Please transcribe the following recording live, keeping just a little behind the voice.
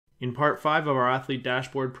In part 5 of our athlete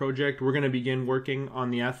dashboard project, we're going to begin working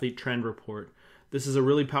on the athlete trend report. This is a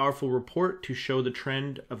really powerful report to show the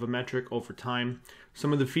trend of a metric over time.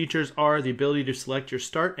 Some of the features are the ability to select your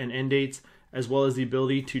start and end dates, as well as the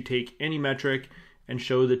ability to take any metric and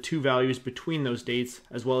show the two values between those dates,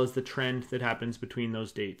 as well as the trend that happens between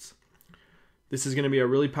those dates. This is going to be a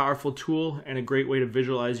really powerful tool and a great way to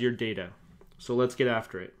visualize your data. So let's get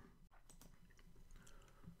after it.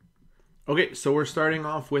 Okay, so we're starting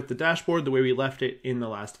off with the dashboard the way we left it in the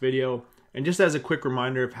last video. And just as a quick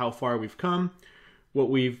reminder of how far we've come, what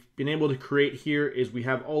we've been able to create here is we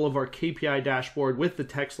have all of our KPI dashboard with the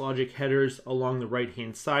text logic headers along the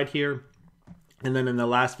right-hand side here. And then in the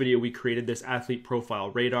last video, we created this athlete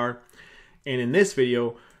profile radar. And in this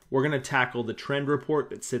video, we're going to tackle the trend report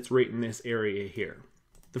that sits right in this area here.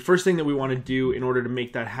 The first thing that we want to do in order to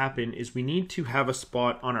make that happen is we need to have a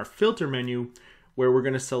spot on our filter menu where we're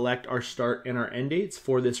going to select our start and our end dates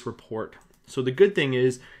for this report. So the good thing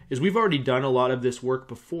is we've already done a lot of this work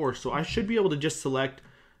before, so I should be able to just select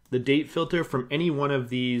the date filter from any one of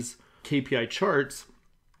these KPI charts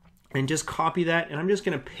and just copy that, and I'm just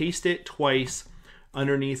going to paste it twice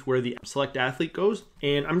underneath where the select athlete goes.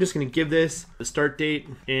 And I'm just going to give this the start date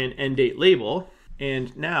and end date label,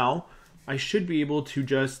 and now I should be able to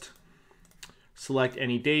just select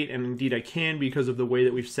any date, and indeed I can because of the way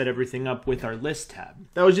that we've set everything up with our list tab.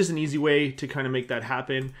 That was just an easy way to kind of make that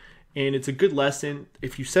happen, and it's a good lesson.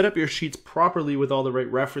 If you set up your sheets properly with all the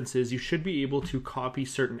right references, you should be able to copy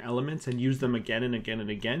certain elements and use them again and again and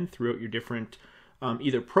again throughout your different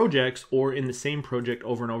either projects or in the same project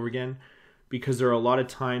over and over again, because there are a lot of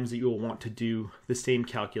times that you will want to do the same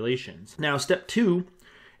calculations. Now, step 2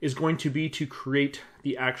 is going to be to create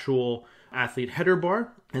the actual athlete header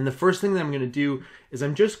bar. And the first thing that I'm going to do is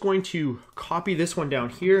I'm just going to copy this one down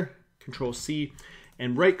here, Control C,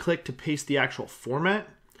 and right click to paste the actual format,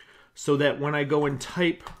 so that when I go and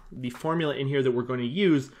type the formula in here that we're going to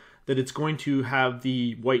use, that it's going to have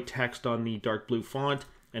the white text on the dark blue font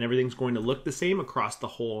and everything's going to look the same across the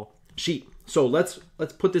whole sheet. So let's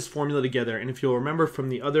put this formula together. And if you'll remember from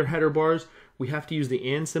the other header bars, we have to use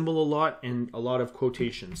the and symbol a lot and a lot of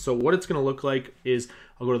quotations. So what it's going to look like is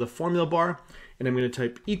I'll go to the formula bar and I'm going to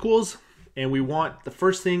type equals, and we want the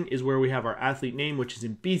first thing is where we have our athlete name, which is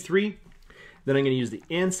in B3. Then I'm going to use the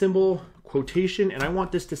and symbol, quotation, and I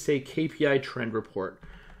want this to say KPI trend report.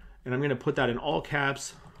 And I'm going to put that in all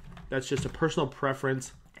caps. That's just a personal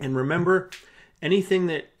preference. And remember, anything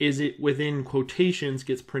that is within quotations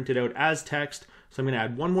gets printed out as text. So I'm going to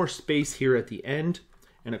add one more space here at the end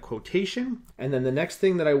and a quotation. And then the next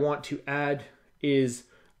thing that I want to add is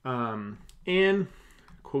an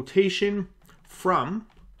quotation from,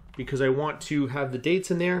 because I want to have the dates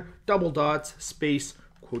in there, double dots, space,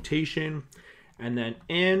 quotation, and then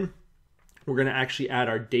we're going to actually add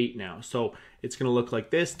our date now. So it's going to look like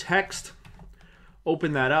this, text,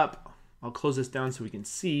 open that up. I'll close this down so we can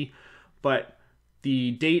see, but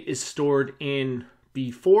the date is stored in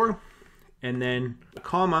B4, and then a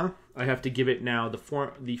comma, I have to give it now the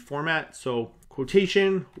format. So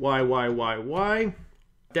quotation, YYYY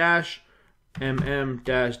dash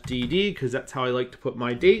dash DD, because that's how I like to put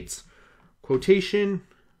my dates, quotation,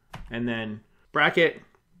 and then bracket.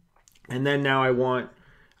 And then now I want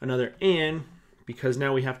another and, because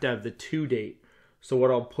now we have to have the to date. So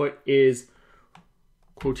what I'll put is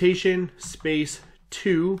quotation, space,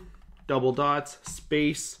 to, double dots,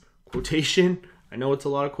 space, quotation. I know it's a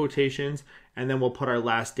lot of quotations. And then we'll put our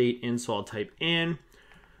last date in, so I'll type and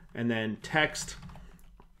then text.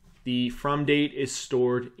 The from date is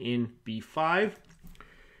stored in B5,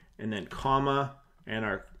 and then comma, and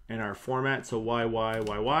our format, so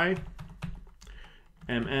YYYY,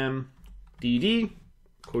 DD,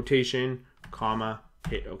 quotation, comma,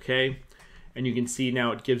 hit OK. And you can see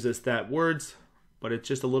now it gives us that words, but it's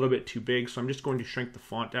just a little bit too big, so I'm just going to shrink the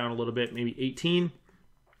font down a little bit, maybe 18.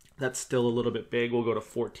 That's still a little bit big. We'll go to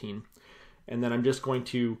 14. And then I'm just going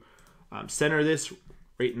to center this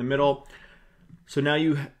right in the middle. So now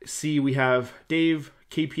you see we have Dave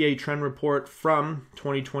KPI trend report from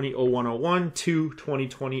 2020-01-01 to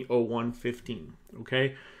 2020-01-15.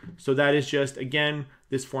 Okay, so that is just, again,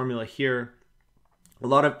 this formula here. A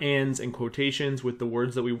lot of ands and quotations with the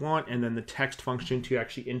words that we want, and then the text function to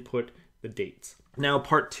actually input the dates. Now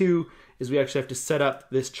part 2 is we actually have to set up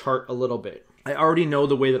this chart a little bit. I already know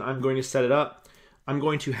the way that I'm going to set it up. I'm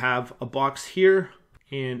going to have a box here,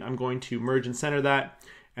 and I'm going to merge and center that,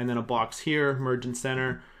 and then a box here, merge and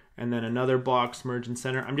center, and then another box, merge and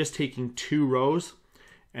center. I'm just taking 2 rows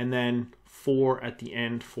and then 4 at the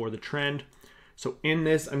end for the trend. So in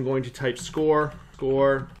this, I'm going to type score,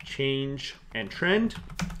 change, and trend.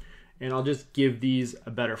 and I'll just give these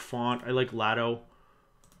a better font. I like Lato.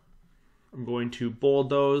 I'm going to bold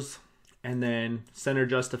those and then center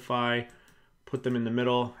justify, put them in the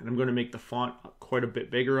middle, and I'm going to make the font quite a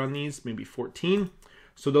bit bigger on these, maybe 14.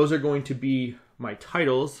 So those are going to be my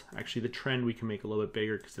titles. Actually, the trend we can make a little bit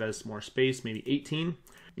bigger because it has more space, maybe 18.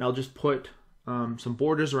 And I'll just put some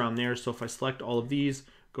borders around there. So if I select all of these,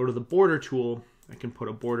 go to the border tool, I can put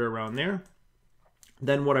a border around there.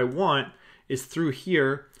 Then what I want is through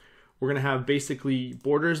here, we're going to have basically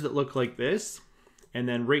borders that look like this. And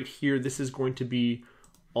then right here, this is going to be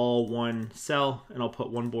all one cell, and I'll put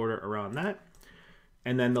one border around that.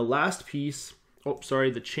 And then the last piece,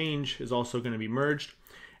 the change is also going to be merged.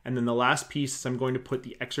 And then the last piece is I'm going to put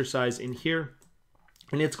the exercise in here.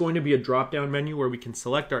 And it's going to be a drop-down menu where we can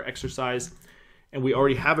select our exercise. And we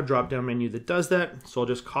already have a drop-down menu that does that. So I'll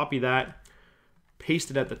just copy that, paste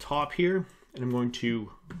it at the top here, and I'm going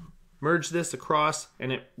to merge this across,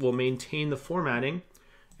 and it will maintain the formatting.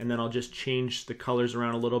 And then I'll just change the colors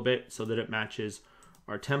around a little bit so that it matches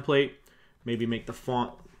our template. Maybe make the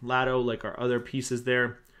font Lato like our other pieces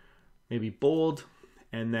there. Maybe bold,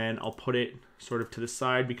 and then I'll put it sort of to the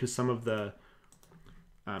side because some of the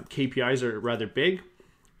KPIs are rather big.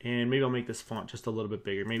 And maybe I'll make this font just a little bit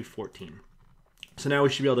bigger, maybe 14. So now we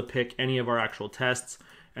should be able to pick any of our actual tests,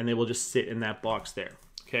 and they will just sit in that box there.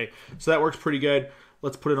 Okay, so that works pretty good.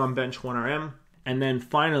 Let's put it on bench 1RM. And then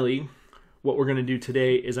finally, what we're going to do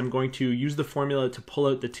today is I'm going to use the formula to pull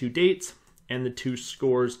out the two dates and the two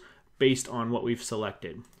scores based on what we've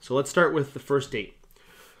selected. So let's start with the first date.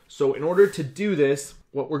 So in order to do this,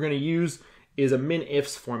 what we're going to use is a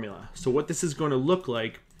min-ifs formula. So what this is going to look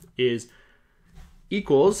like is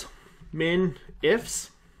equals min-ifs,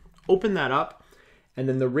 open that up, and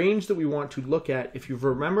then the range that we want to look at, if you've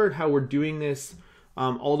remembered how we're doing this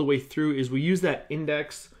all the way through, is we use that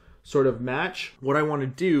index sort of match. What I want to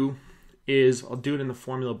do is, I'll do it in the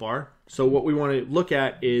formula bar. So what we want to look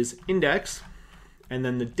at is index, and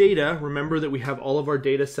then the data, remember that we have all of our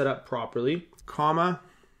data set up properly, comma,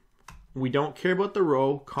 we don't care about the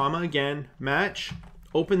row, comma again, match,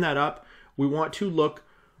 open that up. We want to look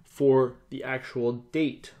for the actual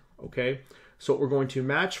date, okay? So what we're going to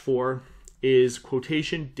match for is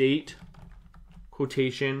quotation, date,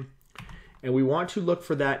 quotation, and we want to look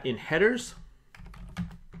for that in headers,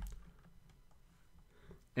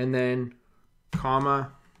 and then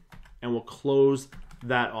comma, and we'll close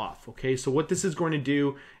that off, okay? So what this is going to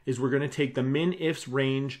do is we're going to take the min-ifs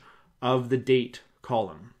range of the date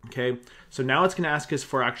column, okay? So now it's going to ask us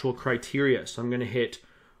for actual criteria. So I'm going to hit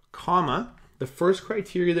comma. The first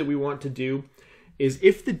criteria that we want to do is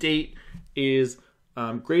if the date is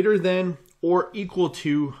greater than or equal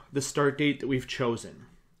to the start date that we've chosen,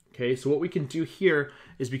 okay? So what we can do here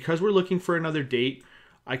is, because we're looking for another date,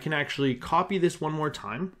 I can actually copy this one more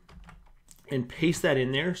time and paste that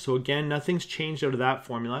in there. So again, nothing's changed out of that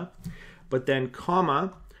formula, but then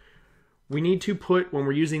comma, we need to put, when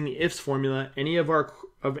we're using the ifs formula, any of our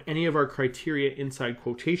criteria inside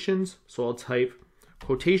quotations. So I'll type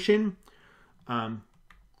quotation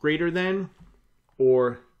greater than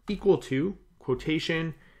or equal to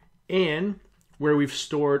quotation, and where we've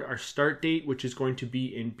stored our start date, which is going to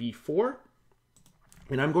be in B4.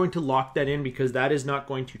 And I'm going to lock that in because that is not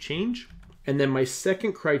going to change. And then my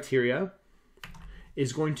second criteria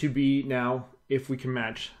is going to be now if we can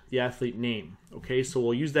match the athlete name. Okay, so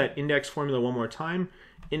we'll use that index formula one more time.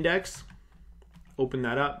 Index, open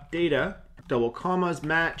that up, data, double commas,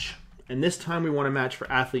 match, and this time we want to match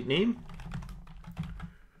for athlete name.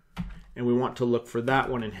 And we want to look for that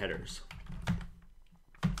one in headers,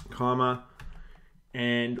 comma,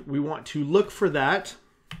 and we want to look for that,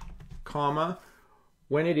 comma,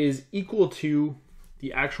 when it is equal to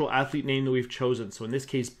the actual athlete name that we've chosen. So in this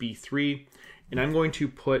case, B3, and I'm going to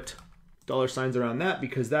put $signs around that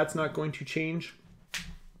because that's not going to change.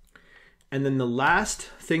 And then the last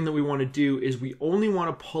thing that we want to do is we only want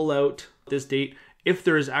to pull out this date if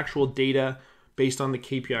there is actual data based on the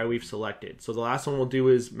KPI we've selected. So the last one we'll do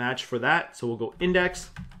is match for that. So we'll go index,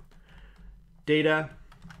 data,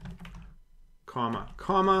 comma,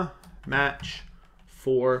 comma, match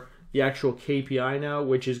for the actual KPI now,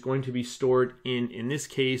 which is going to be stored in this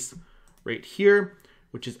case, right here,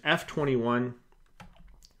 which is F21.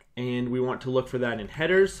 And we want to look for that in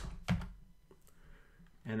headers.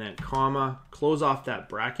 And then comma, close off that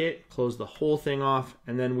bracket, close the whole thing off.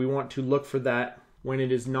 And then we want to look for that when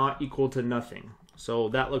it is not equal to nothing. So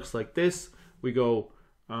that looks like this. We go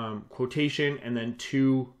quotation and then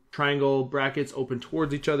two triangle brackets open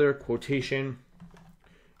towards each other, quotation.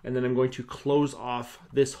 And then I'm going to close off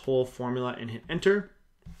this whole formula and hit enter.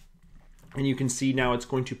 And you can see now it's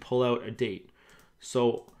going to pull out a date.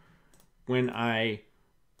 So when I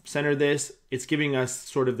center this, it's giving us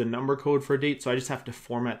sort of the number code for a date. So I just have to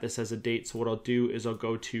format this as a date. So what I'll do is I'll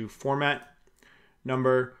go to format,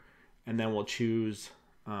 number, and then we'll choose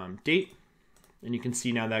date. And you can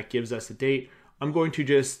see now that gives us a date. I'm going to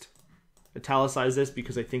just italicize this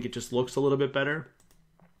because I think it just looks a little bit better.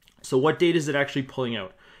 So what date is it actually pulling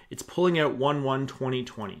out? It's pulling out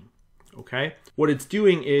 1/1/2020. Okay. What it's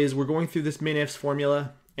doing is we're going through this minifs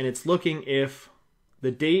formula and it's looking if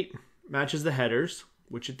the date matches the headers,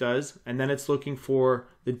 which it does, and then it's looking for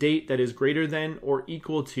the date that is greater than or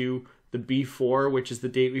equal to the B4, which is the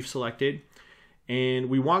date we've selected. And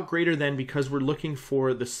we want greater than because we're looking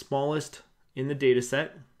for the smallest in the data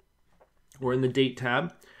set or in the date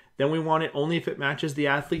tab. Then we want it only if it matches the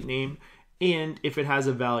athlete name and if it has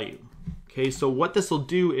a value. Okay, so what this will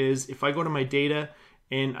do is if I go to my data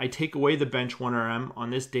and I take away the bench 1RM on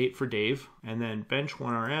this date for Dave, and then bench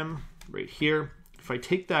 1RM right here, if I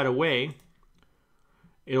take that away,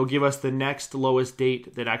 it'll give us the next lowest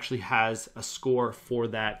date that actually has a score for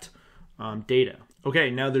that data.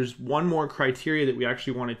 Okay, now there's one more criteria that we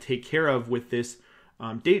actually want to take care of with this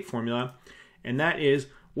date formula, and that is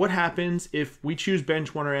what happens if we choose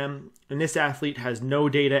bench 1RM and this athlete has no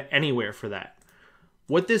data anywhere for that.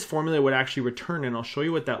 What this formula would actually return, and I'll show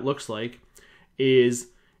you what that looks like, is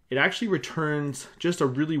it actually returns just a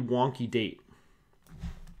really wonky date.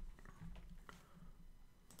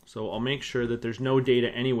 So I'll make sure that there's no data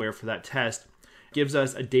anywhere for that test. It gives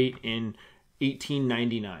us a date in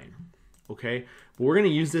 1899. Okay, but we're going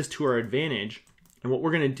to use this to our advantage. And what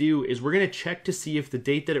we're going to do is we're going to check to see if the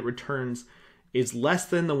date that it returns is less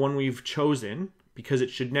than the one we've chosen, because it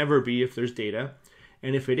should never be if there's data.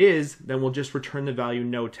 And if it is, then we'll just return the value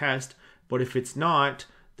no test. But if it's not,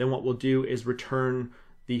 then what we'll do is return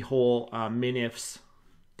the whole minifs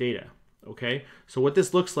data. Okay, so what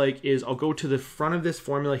this looks like is I'll go to the front of this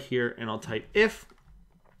formula here and I'll type if,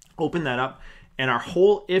 open that up, and our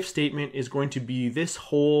whole if statement is going to be this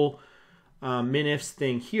whole minifs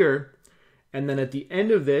thing here. And then at the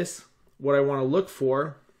end of this, what I want to look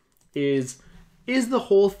for is the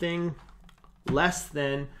whole thing less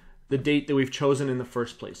than the date that we've chosen in the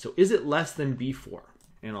first place? So is it less than B4?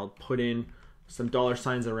 And I'll put in some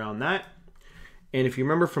 $signs around that. And if you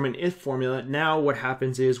remember from an if formula, now what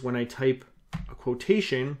happens is when I type a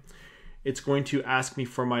quotation, it's going to ask me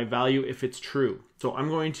for my value if it's true. So I'm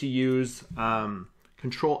going to use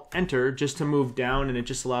Control Enter just to move down, and it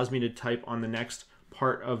just allows me to type on the next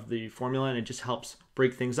part of the formula, and it just helps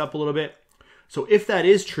break things up a little bit. So if that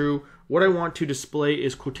is true, what I want to display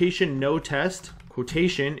is quotation no test,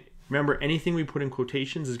 quotation. Remember, anything we put in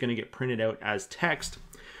quotations is going to get printed out as text.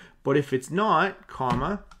 But if it's not,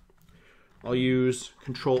 comma, I'll use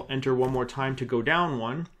Control Enter one more time to go down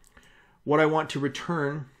one. What I want to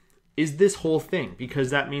return is this whole thing, because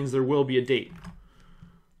that means there will be a date.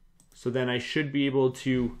 So then I should be able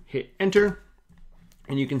to hit Enter,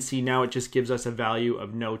 and you can see now it just gives us a value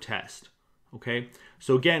of no test. Okay,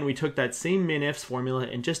 so again, we took that same minifs formula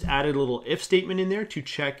and just added a little if statement in there to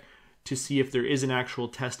check to see if there is an actual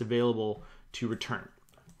test available to return.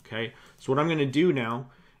 Okay, so what I'm going to do now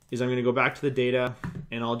is I'm going to go back to the data,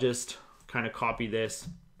 and I'll just kind of copy this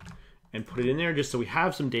and put it in there just so we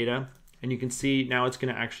have some data, and you can see now it's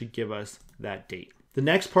going to actually give us that date. The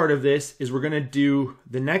next part of this is we're going to do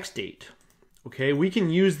the next date. Okay, we can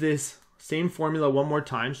use this same formula one more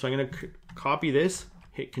time. So I'm going to copy this,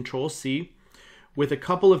 hit Control C with a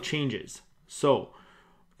couple of changes. So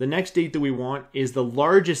the next date that we want is the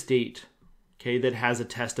largest date, okay, that has a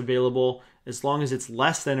test available, as long as it's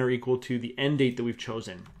less than or equal to the end date that we've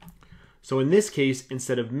chosen. So in this case,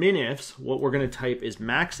 instead of minifs, what we're going to type is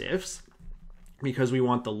maxifs, because we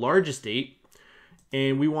want the largest date,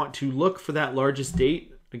 and we want to look for that largest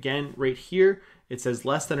date. Again, right here, it says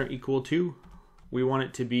less than or equal to. We want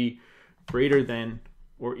it to be greater than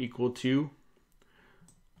or equal to,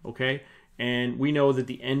 okay? And we know that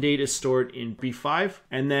the end date is stored in B5,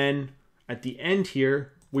 and then at the end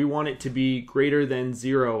here, we want it to be greater than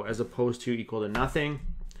 0 as opposed to equal to nothing.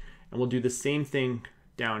 And we'll do the same thing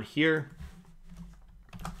down here,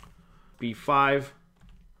 B5,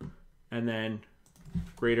 and then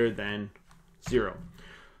greater than 0.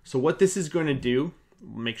 So what this is going to do,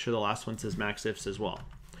 make sure the last one says maxifs as well.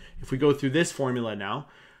 If we go through this formula now,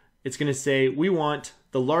 it's going to say we want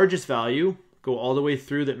the largest value, go all the way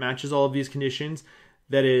through, that matches all of these conditions,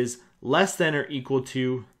 that is less than or equal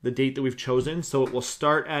to the date that we've chosen. So it will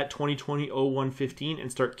start at 2020-01-15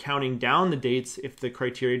 and start counting down the dates if the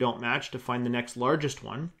criteria don't match to find the next largest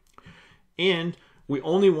one. And we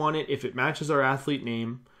only want it if it matches our athlete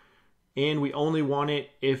name, and we only want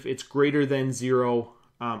it if it's greater than 0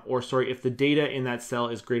 if the data in that cell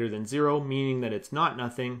is greater than 0, meaning that it's not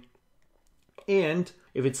nothing, and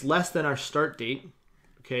if it's less than our start date,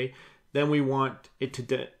 okay, then we want it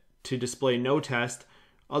to display no test.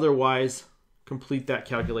 Otherwise, complete that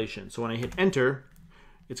calculation. So when I hit enter,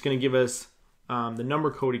 it's going to give us the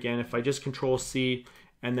number code again. If I just Control C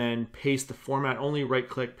and then paste the format, only right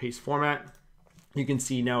click, paste format, you can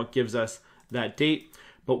see now it gives us that date.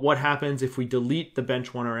 But what happens if we delete the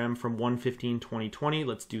bench 1RM from 1/15/2020?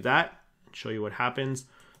 Let's do that and show you what happens.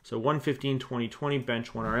 So 1/15/2020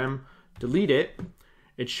 bench 1RM, delete it.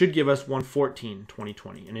 It should give us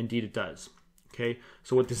 1/14/2020, and indeed it does. Okay,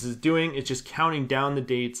 so what this is doing is just counting down the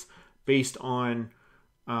dates based on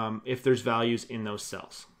if there's values in those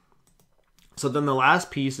cells. So then the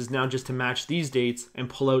last piece is now just to match these dates and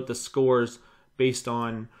pull out the scores based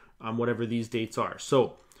on whatever these dates are.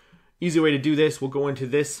 So easy way to do this, we'll go into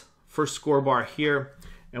this first score bar here,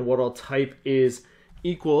 and what I'll type is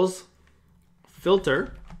equals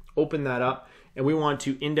filter, open that up, and we want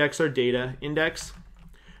to index our data, index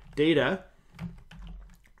data,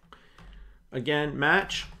 again,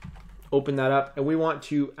 match, open that up, and we want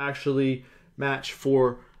to actually match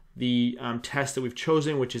for the test that we've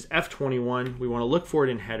chosen, which is F21. We want to look for it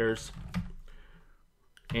in headers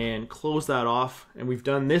and close that off. And we've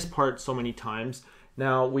done this part so many times.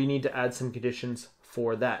 Now we need to add some conditions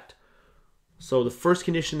for that. So the first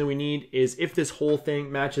condition that we need is if this whole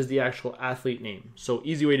thing matches the actual athlete name. So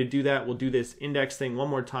easy way to do that, we'll do this index thing one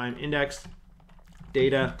more time, index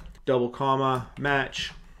data, double comma,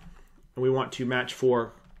 match. And we want to match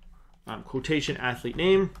for quotation athlete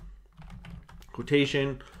name,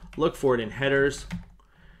 quotation, look for it in headers,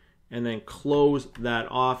 and then close that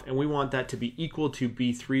off. And we want that to be equal to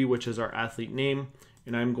B3, which is our athlete name.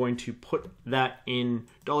 And I'm going to put that in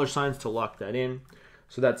 $signs to lock that in.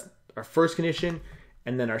 So that's our first condition.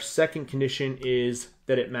 And then our second condition is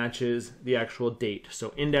that it matches the actual date.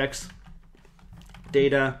 So index,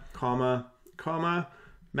 data, comma, comma,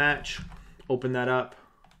 match, open that up,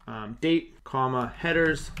 date, comma,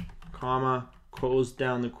 headers, comma, close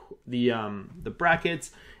down the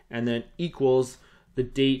brackets, and then equals the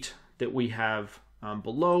date that we have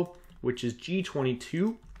below, which is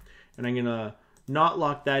G22. And I'm gonna not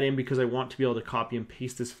lock that in because I want to be able to copy and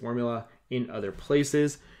paste this formula in other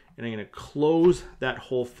places. And I'm gonna close that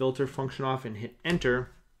whole filter function off and hit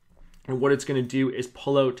enter. And what it's gonna do is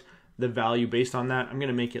pull out the value based on that. I'm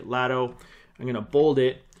gonna make it Lado. I'm gonna bold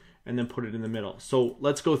it and then put it in the middle. So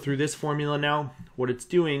let's go through this formula now. What it's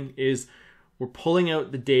doing is we're pulling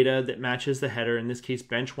out the data that matches the header, in this case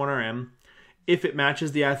bench 1RM, if it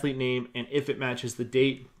matches the athlete name and if it matches the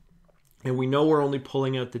date. And we know we're only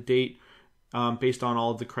pulling out the date based on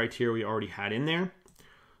all of the criteria we already had in there.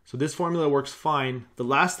 So this formula works fine. The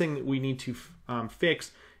last thing that we need to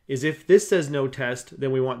fix is if this says no test,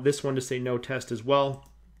 then we want this one to say no test as well.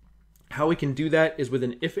 How we can do that is with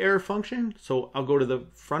an if error function. So I'll go to the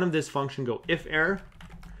front of this function, go if error,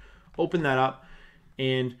 open that up,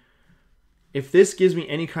 and if this gives me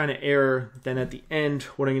any kind of error, then at the end,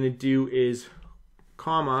 what I'm going to do is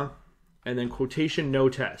comma, and then quotation no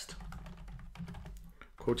test.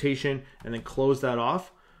 Quotation, and then close that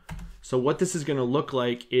off. So what this is going to look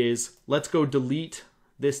like is, let's go delete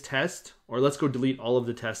this test, or let's go delete all of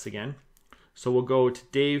the tests again. So we'll go to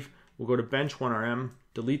Dave, we'll go to bench 1RM,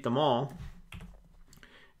 delete them all,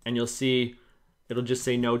 and you'll see it'll just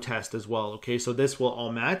say no test as well. Okay, so this will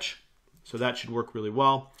all match. So that should work really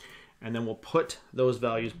well. And then we'll put those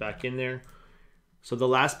values back in there. So the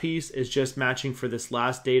last piece is just matching for this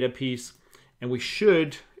last data piece. And we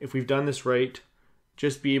should, if we've done this right,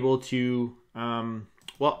 just be able to,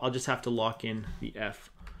 well, I'll just have to lock in the F.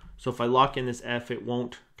 So if I lock in this F, it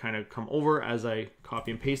won't kind of come over as I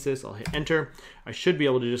copy and paste this. I'll hit enter. I should be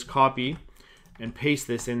able to just copy and paste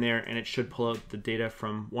this in there, and it should pull out the data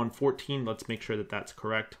from 114. Let's make sure that that's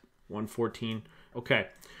correct. 114. Okay.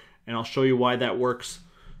 And I'll show you why that works.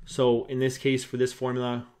 So in this case, for this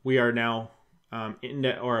formula, we are now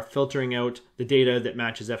filtering out the data that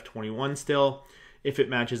matches F21 still. If it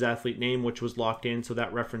matches athlete name, which was locked in, so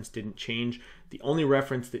that reference didn't change. The only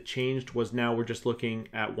reference that changed was now we're just looking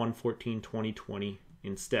at 1/14/2020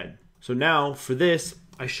 instead. So now for this,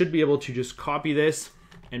 I should be able to just copy this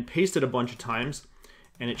and paste it a bunch of times,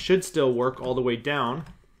 and it should still work all the way down.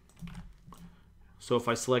 So if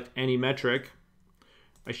I select any metric,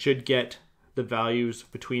 I should get the values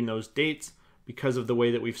between those dates because of the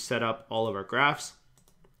way that we've set up all of our graphs.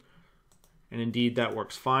 And indeed that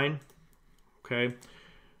works fine. Okay.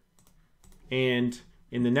 And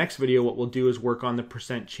in the next video, what we'll do is work on the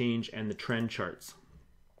percent change and the trend charts.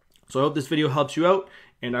 So I hope this video helps you out,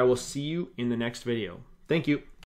 and I will see you in the next video. Thank you.